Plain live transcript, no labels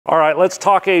All right, let's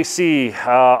talk AC.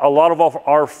 A lot of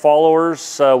our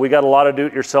followers, we got a lot of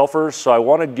do-it-yourselfers, so I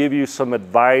want to give you some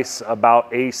advice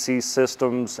about AC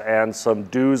systems and some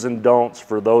do's and don'ts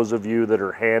for those of you that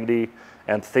are handy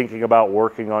and thinking about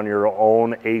working on your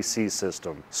own AC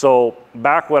system. So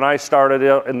back when I started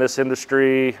in this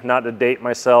industry, not to date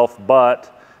myself,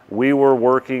 but we were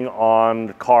working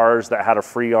on cars that had a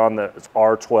Freon that's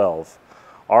R12.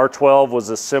 R12 was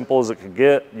as simple as it could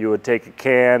get. You would take a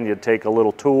can, you'd take a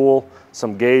little tool,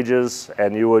 some gauges,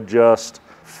 and you would just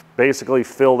basically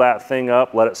fill that thing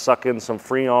up, let it suck in some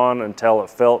Freon until it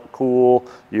felt cool.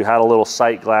 You had a little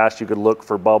sight glass, you could look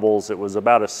for bubbles. It was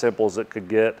about as simple as it could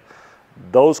get.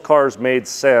 Those cars made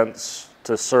sense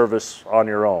to service on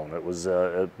your own. It was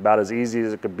about as easy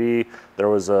as it could be. There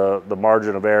was the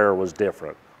margin of error was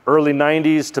different. Early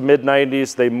 90s to mid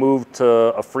 90s, they moved to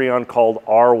a Freon called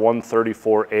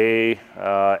R134A.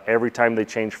 Every time they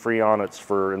change Freon, it's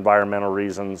for environmental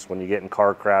reasons. When you get in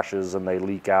car crashes and they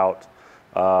leak out,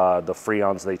 the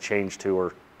Freons they change to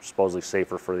are supposedly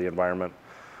safer for the environment.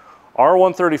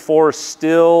 R134 is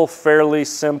still fairly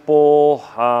simple.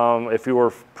 If you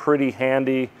were pretty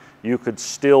handy, you could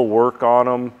still work on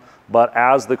them. But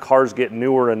as the cars get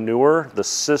newer and newer, the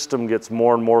system gets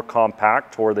more and more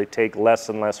compact to where they take less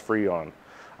and less Freon.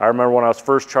 I remember when I was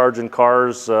first charging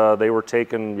cars, they were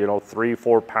taking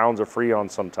 3-4 pounds of Freon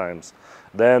sometimes.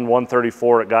 Then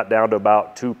 134, it got down to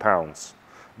about 2 pounds.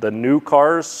 The new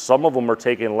cars, some of them are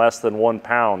taking less than 1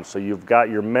 pound, so you've got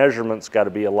your measurements got to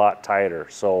be a lot tighter.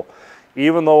 So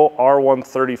even though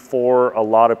R134, a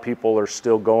lot of people are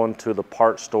still going to the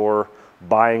part store,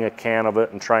 buying a can of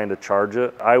it and trying to charge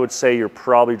it, I would say you're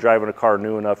probably driving a car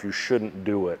new enough you shouldn't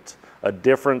do it. A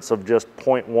difference of just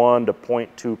 0.1 to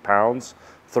 0.2 pounds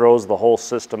throws the whole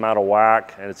system out of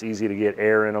whack, and it's easy to get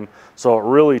air in them. So it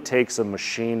really takes a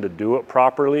machine to do it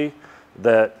properly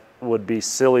that would be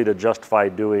silly to justify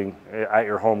doing at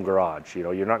your home garage.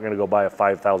 You're not going to go buy a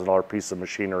 $5,000 piece of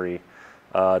machinery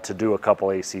to do a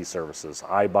couple AC services.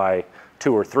 I buy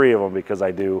 2 or 3 of them because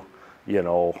I do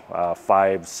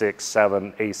 5, 6,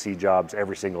 7 AC jobs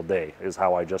every single day is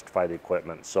how I justify the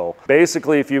equipment. So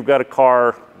basically, if you've got a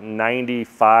car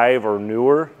 95 or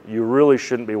newer, you really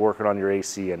shouldn't be working on your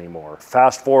AC anymore.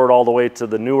 Fast forward all the way to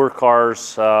the newer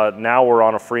cars. Now we're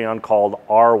on a Freon called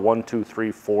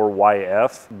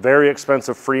R1234YF. Very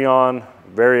expensive Freon,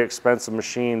 very expensive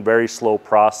machine, very slow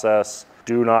process.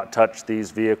 Do not touch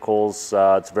these vehicles.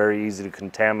 It's very easy to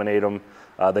contaminate them.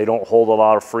 They don't hold a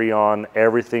lot of Freon.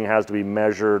 Everything has to be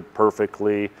measured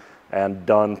perfectly and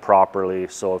done properly.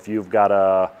 So if you've got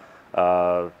a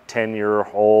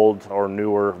 10-year-old or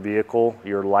newer vehicle,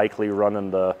 you're likely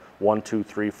running the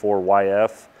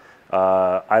 1234YF.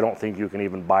 I don't think you can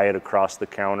even buy it across the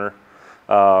counter.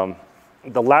 The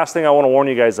last thing I want to warn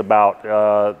you guys about,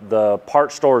 the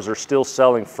part stores are still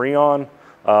selling Freon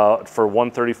for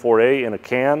 134A in a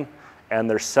can, and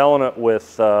they're selling it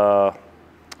with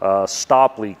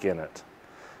stop leak in it.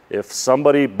 If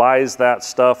somebody buys that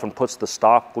stuff and puts the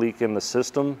stop leak in the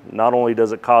system, not only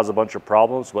does it cause a bunch of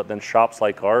problems, but then shops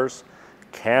like ours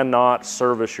cannot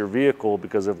service your vehicle,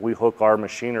 because if we hook our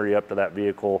machinery up to that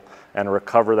vehicle and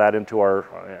recover that into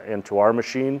our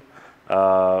machine,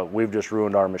 we've just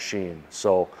ruined our machine.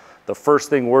 So the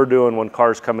first thing we're doing when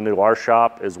cars come into our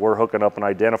shop is we're hooking up an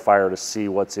identifier to see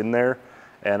what's in there.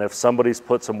 And if somebody's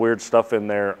put some weird stuff in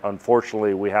there,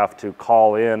 unfortunately, we have to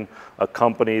call in a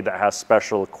company that has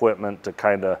special equipment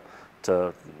to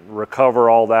to recover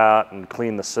all that and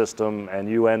clean the system. And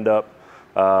you end up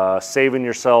saving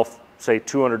yourself, say,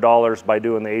 $200 by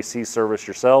doing the AC service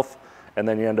yourself. And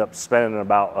then you end up spending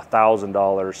about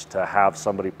 $1,000 to have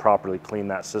somebody properly clean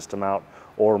that system out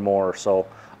or more. So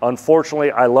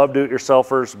unfortunately, I love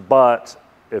do-it-yourselfers, but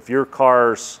if your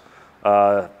car's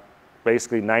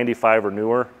basically 95 or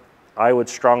newer, I would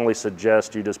strongly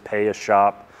suggest you just pay a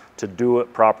shop to do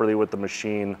it properly with the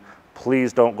machine.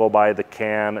 Please don't go buy the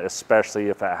can, especially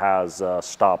if it has a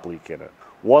stop leak in it.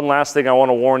 One last thing I want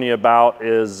to warn you about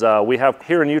is we have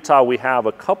here in Utah, we have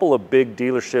a couple of big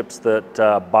dealerships that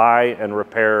buy and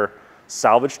repair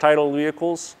salvage title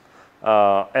vehicles.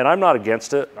 And I'm not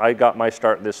against it. I got my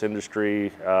start in this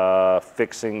industry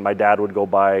fixing. My dad would go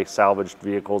buy salvaged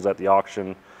vehicles at the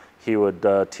auction. He would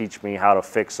teach me how to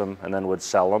fix them and then would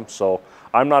sell them. So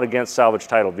I'm not against salvage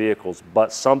title vehicles,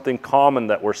 but something common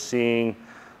that we're seeing,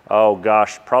 oh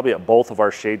gosh, probably at both of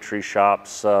our shade tree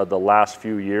shops the last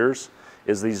few years,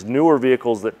 is these newer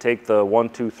vehicles that take the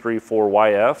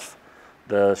 1234YF.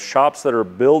 The shops that are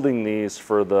building these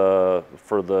for the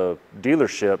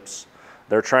dealerships,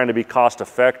 they're trying to be cost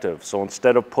effective. So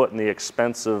instead of putting the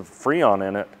expensive Freon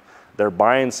in it, they're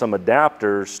buying some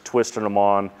adapters, twisting them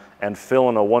on, and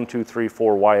filling a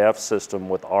 1234 YF system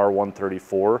with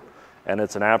R134, and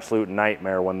it's an absolute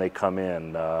nightmare when they come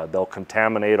in. They'll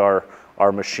contaminate our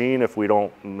machine if we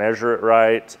don't measure it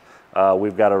right.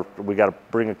 We got to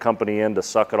bring a company in to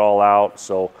suck it all out.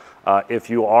 So if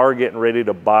you are getting ready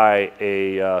to buy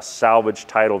a salvage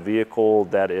title vehicle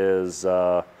that is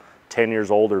 10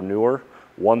 years old or newer,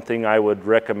 one thing I would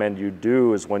recommend you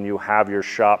do is when you have your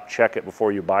shop check it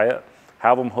before you buy it,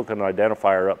 have them hook an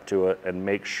identifier up to it and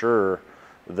make sure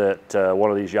that one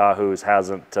of these yahoos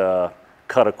hasn't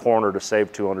cut a corner to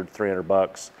save 200, 300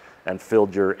 bucks and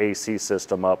filled your AC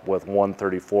system up with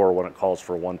 134 when it calls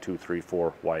for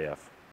 1234 YF.